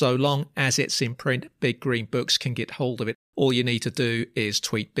 so long as it's in print, Big Green Books can get hold of it. All you need to do is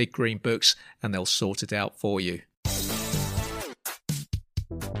tweet Big Green Books and they'll sort it out for you.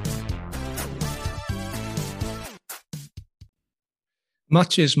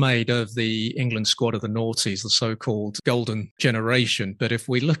 Much is made of the England squad of the noughties, the so-called golden generation. But if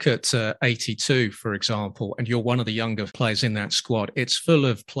we look at 82, for example, and you're one of the younger players in that squad, it's full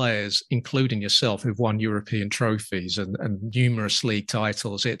of players, including yourself, who've won European trophies and numerous league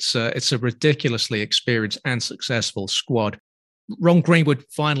titles. It's a ridiculously experienced and successful squad. Ron Greenwood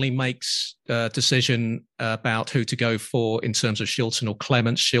finally makes a decision about who to go for in terms of Shilton or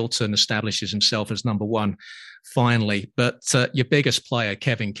Clements. Shilton establishes himself as number one finally. But your biggest player,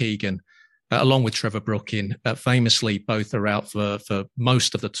 Kevin Keegan, along with Trevor Brooking, famously both are out for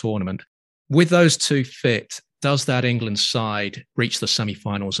most of the tournament. With those two fit, does that England side reach the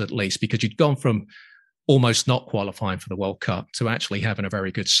semi-finals at least? Because you'd gone from almost not qualifying for the World Cup to actually having a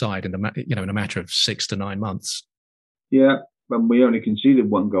very good side in a matter of 6 to 9 months. Yeah. But we only conceded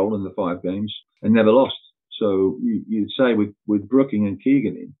 1 goal in the 5 games and never lost. So you'd say with Brooking and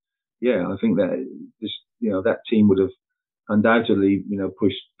Keegan in, yeah, I think that that team would have undoubtedly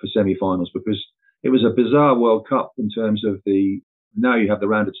pushed for semi-finals because it was a bizarre World Cup in terms of now you have the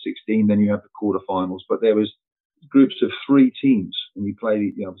round of 16, then you have the quarterfinals, but there was groups of 3 teams, and you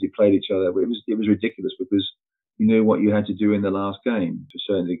obviously played each other. But it was ridiculous because you knew what you had to do in the last game to a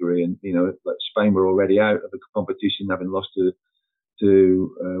certain degree, and like Spain were already out of the competition, having lost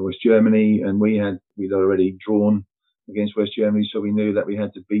to West Germany, and we'd already drawn against West Germany, so we knew that we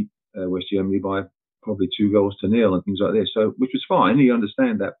had to beat West Germany by probably 2-0 and things like this. So, which was fine. You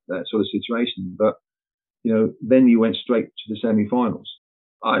understand that sort of situation, but then you went straight to the semi-finals.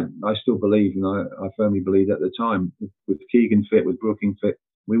 I still believe, and I firmly believed at the time, with Keegan fit, with Brooking fit,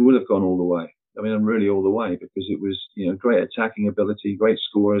 we would have gone all the way. I mean, really all the way, because it was great attacking ability, great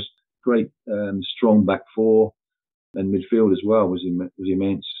scorers, great strong back four, and midfield as well was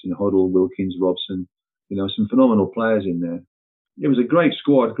immense. Hoddle, Wilkins, Robson, some phenomenal players in there. It was a great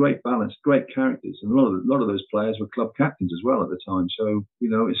squad, great balance, great characters, and a lot of those players were club captains as well at the time. So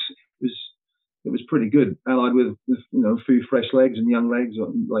it was pretty good, allied with a few fresh legs and young legs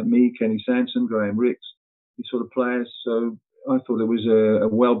like me, Kenny Sansom, Graham Ricks, these sort of players. So I thought it was a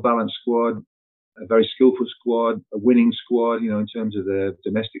well-balanced squad, a very skillful squad, a winning squad, in terms of the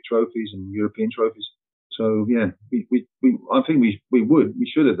domestic trophies and European trophies. So yeah, I think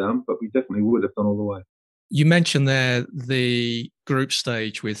we should have done, but we definitely would have done all the way. You mentioned there the group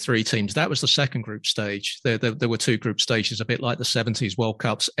stage with 3 teams. That was the second group stage. There were 2 group stages, a bit like the 70s World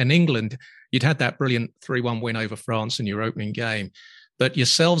Cups. And England, you'd had that brilliant 3-1 win over France in your opening game. But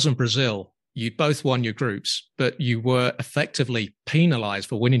yourselves and Brazil, you both won your groups, but you were effectively penalised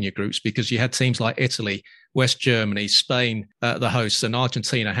for winning your groups because you had teams like Italy, West Germany, Spain, the hosts, and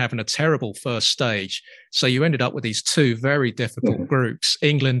Argentina having a terrible first stage. So you ended up with these 2 very difficult groups.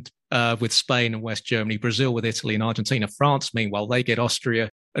 England with Spain and West Germany, Brazil with Italy and Argentina. France, meanwhile, they get Austria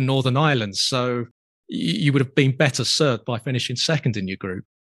and Northern Ireland. So you would have been better served by finishing second in your group.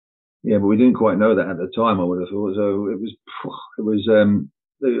 Yeah, but we didn't quite know that at the time, I would have thought. So it was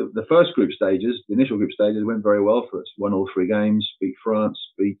the first group stages, the initial group stages went very well for us. Won all 3 games, beat France,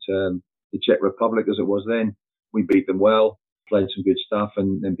 beat the Czech Republic as it was then. We beat them well, played some good stuff,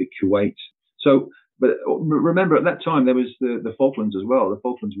 and then beat Kuwait. So, but remember at that time there was the Falklands as well. The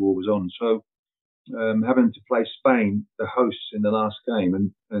Falklands War was on. So having to play Spain, the hosts, in the last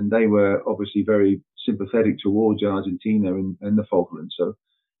game, and they were obviously very sympathetic towards Argentina and the Falklands. So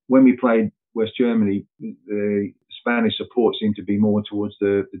when we played West Germany, the Spanish support seemed to be more towards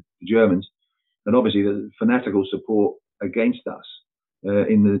the Germans, and obviously the fanatical support against us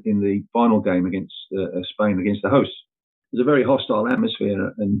in the final game against Spain, against the hosts. It was a very hostile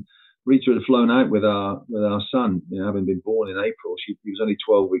atmosphere, and Rita had flown out with our son, having been born in April. He was only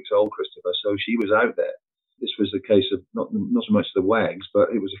 12 weeks old, Christopher, so she was out there. This was a case of not so much the wags, but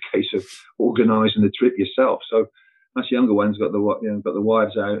it was a case of organising the trip yourself. So us younger ones got the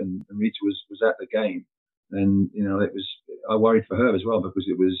wives out, and Rita was at the game, and I worried for her as well, because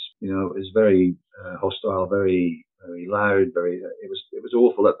it was very hostile, very loud, it was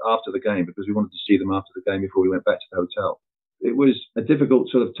awful after the game, because we wanted to see them after the game before we went back to the hotel. It was a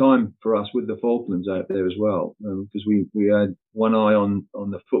difficult sort of time for us with the Falklands out there as well, because we had one eye on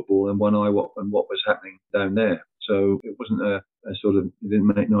the football and one eye on what was happening down there. So it wasn't it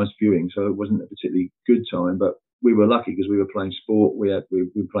didn't make nice viewing. So it wasn't a particularly good time, but we were lucky because we were playing sport. We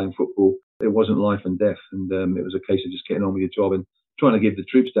were playing football. It wasn't life and death, and it was a case of just getting on with your job and trying to give the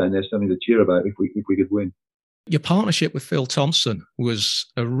troops down there something to cheer about if we could win. Your partnership with Phil Thompson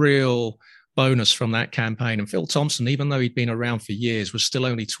was a real bonus from that campaign. And Phil Thompson, even though he'd been around for years, was still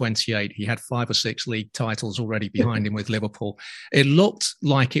only 28. He had 5 or 6 league titles already behind him with Liverpool. It looked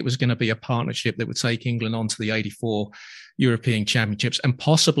like it was going to be a partnership that would take England on to the 84 European Championships and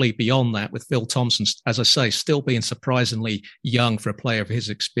possibly beyond that, with Phil Thompson, as I say, still being surprisingly young for a player of his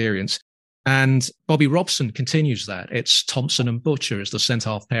experience. And Bobby Robson continues that. It's Thompson and Butcher as the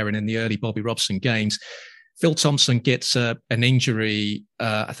centre-half pairing in the early Bobby Robson games. Phil Thompson gets an injury,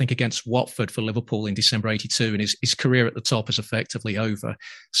 I think, against Watford for Liverpool in December 82, and his career at the top is effectively over.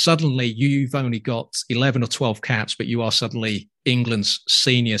 Suddenly, you've only got 11 or 12 caps, but you are suddenly England's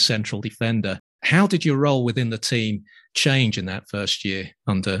senior central defender. How did your role within the team change in that first year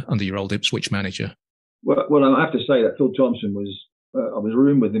under your old Ipswich manager? Well, I have to say that Phil Thompson was, I was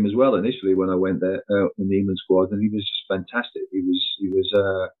roomed with him as well initially when I went there in the England squad, and he was just fantastic. He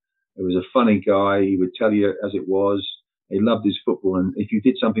was a funny guy. He would tell you as it was. He loved his football, and if you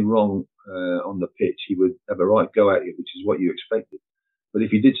did something wrong on the pitch, he would have a right go at you, which is what you expected. But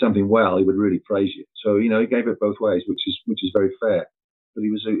if you did something well, he would really praise you. So he gave it both ways, which is very fair. But he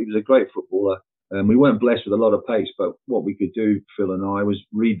was a great footballer. We weren't blessed with a lot of pace, but what we could do, Phil and I, was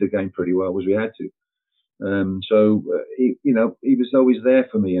read the game pretty well, as we had to. He was always there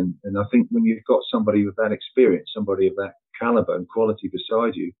for me. And I think when you've got somebody with that experience, somebody of that caliber and quality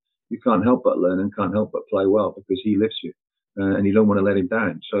beside you, you can't help but learn and can't help but play well because he lifts you, and you don't want to let him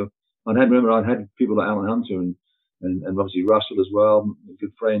down. So I'd had people like Alan Hunter and obviously Russell as well, a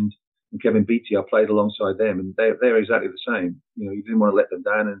good friend, and Kevin Beattie. I played alongside them, and they're exactly the same. You didn't want to let them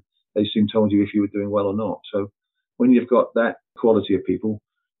down, and they soon told you if you were doing well or not. So when you've got that quality of people,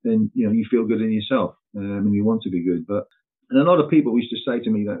 then you feel good in yourself, and you want to be good. And a lot of people used to say to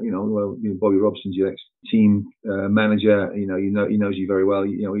me that Bobby Robson's your ex-team manager. He knows you very well.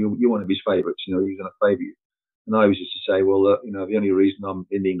 You're one of his favourites. He's going to favour you. And I always used to say, well, the only reason I'm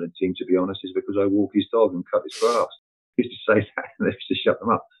in the England team, to be honest, is because I walk his dog and cut his grass. I used to say that, and they used to shut them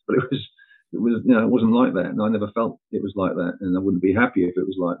up. But it wasn't like that, and I never felt it was like that, and I wouldn't be happy if it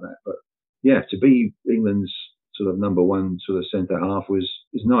was like that. But yeah, to be England's sort of number one sort of centre half is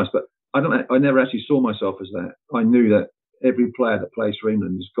nice. But I never actually saw myself as that. I knew that every player that plays for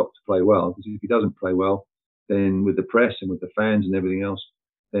England has got to play well, because if he doesn't play well, then with the press and with the fans and everything else,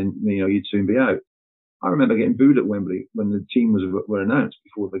 then you'd soon be out. I remember getting booed at Wembley when the teams were announced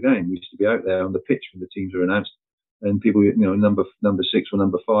before the game. We used to be out there on the pitch when the teams were announced, and people, number 6 or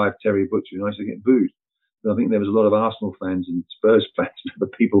number 5, Terry Butcher, and I used to get booed. But I think there was a lot of Arsenal fans and Spurs fans and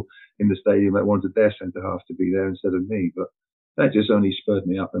other people in the stadium that wanted their centre half to be there instead of me. But that just only spurred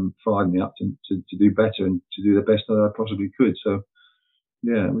me up and fired me up to do better and to do the best that I possibly could. So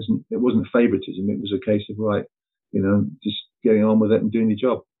yeah, it wasn't favouritism. It was a case of just getting on with it and doing your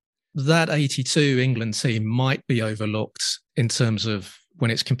job. That 82 England team might be overlooked in terms of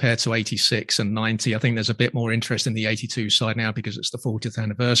when it's compared to 86 and 90. I think there's a bit more interest in the 82 side now because it's the 40th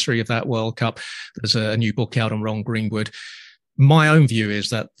anniversary of that World Cup. There's a new book out on Ron Greenwood. My own view is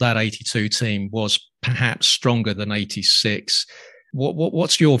that 82 team was perhaps stronger than 86.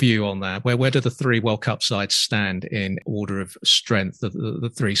 What's your view on that? Where do the 3 World Cup sides stand in order of strength,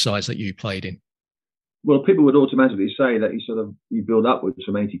 the 3 sides that you played in? Well, people would automatically say that you build upwards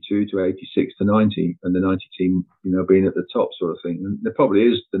from 82 to 86 to 90, and the 90 team, being at the top sort of thing. And there probably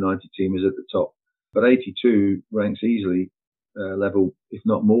is, the 90 team is at the top, but 82 ranks easily level, if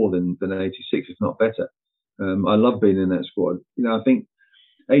not more than 86, if not better. I love being in that squad. I think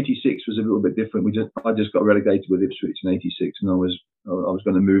 86 was a little bit different. I just got relegated with Ipswich in 86, and I was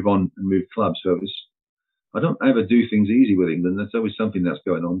going to move on and move clubs. So I don't ever do things easy with England. There's always something that's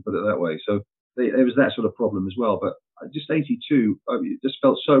going on, put it that way. So there was that sort of problem as well. But just 82, I just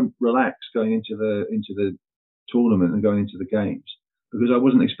felt so relaxed going into the tournament and going into the games, because I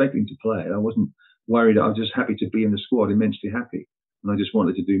wasn't expecting to play. I wasn't worried. I was just happy to be in the squad, immensely happy. And I just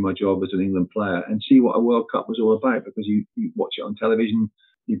wanted to do my job as an England player and see what a World Cup was all about, because you watch it on television.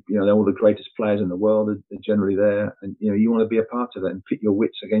 All the greatest players in the world are generally there, and you want to be a part of that and pit your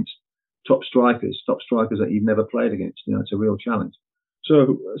wits against top strikers that you've never played against. It's a real challenge.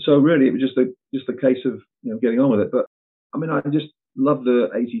 So really, it was just a case of getting on with it. But I mean, I just love the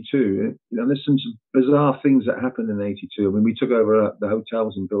 82. There's some bizarre things that happened in 82. I mean, we took over the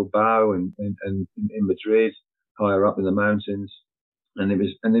hotels in Bilbao and in Madrid, higher up in the mountains, and it was.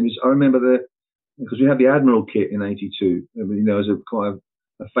 I remember because we had the Admiral kit in 82. As quite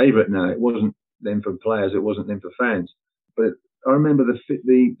a favourite now. It wasn't then for players, it wasn't then for fans. But I remember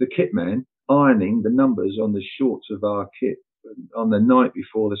the kit man ironing the numbers on the shorts of our kit on the night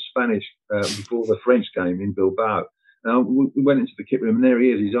before before the French game in Bilbao. Now we went into the kit room, and there he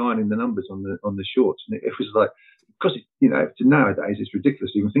is. He's ironing the numbers on the shorts, and it was like, because nowadays it's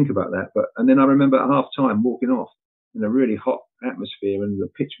ridiculous to even think about that. And then I remember at half time walking off in a really hot atmosphere, and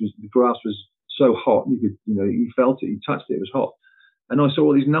the grass was so hot, you felt it, you touched it, it was hot. And I saw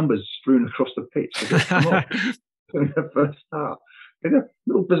all these numbers strewn across the pitch during the first half.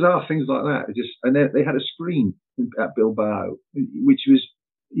 Little bizarre things like that. And they had a screen at Bilbao, which was,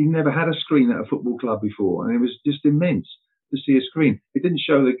 you never had a screen at a football club before, and it was just immense to see a screen. It didn't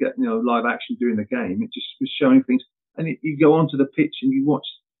show the live action during the game. It just was showing things, and you go onto the pitch and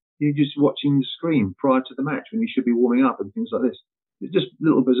you're just watching the screen prior to the match when you should be warming up and things like this. It's just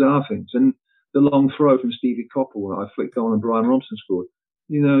little bizarre things. And the long throw from Stevie Coppell that I flicked on and Brian Robson scored.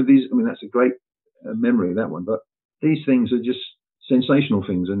 That's a great memory, that one. But these things are just sensational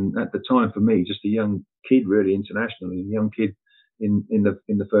things. And at the time, for me, just a young kid, really internationally, a young kid in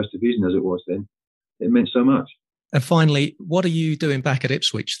the first division as it was then, it meant so much. And finally, what are you doing back at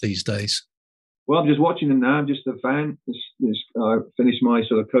Ipswich these days? Well, I'm just watching them now. I'm just a fan. I finished my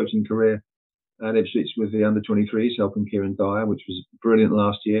sort of coaching career at Ipswich with the under-23s, helping Kieran Dyer, which was brilliant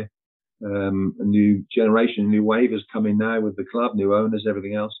last year. A new generation, a new wave has come in now with the club, new owners,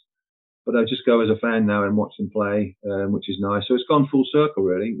 everything else. But I just go as a fan now and watch them play, which is nice. So it's gone full circle,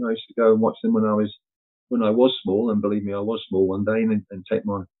 really. I used to go and watch them when I was when I was small, and believe me, I was small one day, and take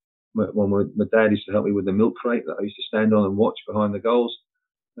my dad used to help me with the milk crate that I used to stand on and watch behind the goals,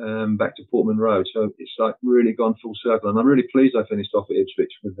 back to Portman Road. So it's like really gone full circle, and I'm really pleased I finished off at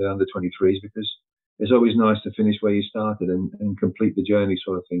Ipswich with the under 23s, because it's always nice to finish where you started and complete the journey,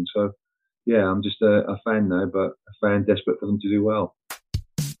 sort of thing. So yeah, I'm just a fan now, but a fan desperate for them to do well.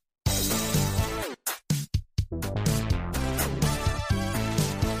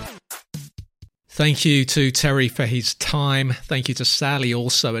 Thank you to Terry for his time. Thank you to Sally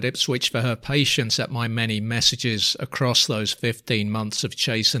also at Ipswich for her patience at my many messages across those 15 months of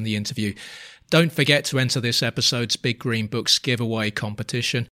chasing the interview. Don't forget to enter this episode's Big Green Books giveaway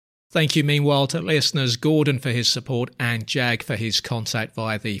competition. Thank you, meanwhile, to listeners Gordon for his support and Jag for his contact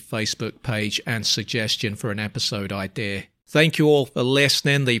via the Facebook page and suggestion for an episode idea. Thank you all for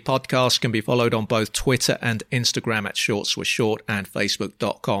listening. The podcast can be followed on both Twitter and Instagram at Shorts Were Short and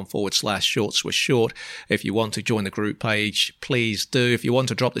Facebook.com/Shorts Were Short. If you want to join the group page, please do. If you want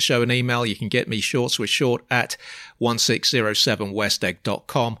to drop the show an email, you can get me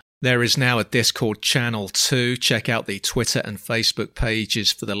shortswereshort@1607westegg.com. There is now a Discord channel too. Check out the Twitter and Facebook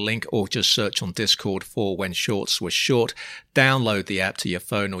pages for the link, or just search on Discord for When Shorts Were Short. Download the app to your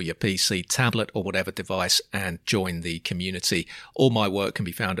phone or your PC, tablet or whatever device and join the community. All my work can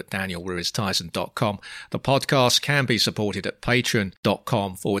be found at danielruiztyson.com. The podcast can be supported at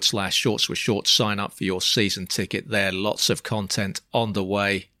patreon.com/Shorts Were Short. Sign up for your season ticket there. Lots of content on the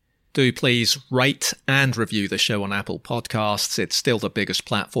way. Do please rate and review the show on Apple Podcasts. It's still the biggest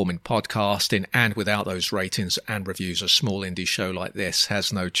platform in podcasting, and without those ratings and reviews, a small indie show like this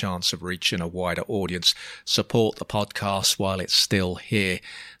has no chance of reaching a wider audience. Support the podcast while it's still here.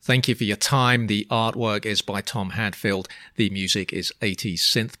 Thank you for your time. The artwork is by Tom Hadfield. The music is 80s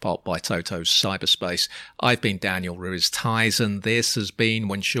synth pop by Toto's Cyberspace. I've been Daniel Ruiz-Tyson. This has been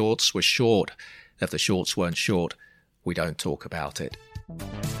When Shorts Were Short. If the shorts weren't short, we don't talk about it.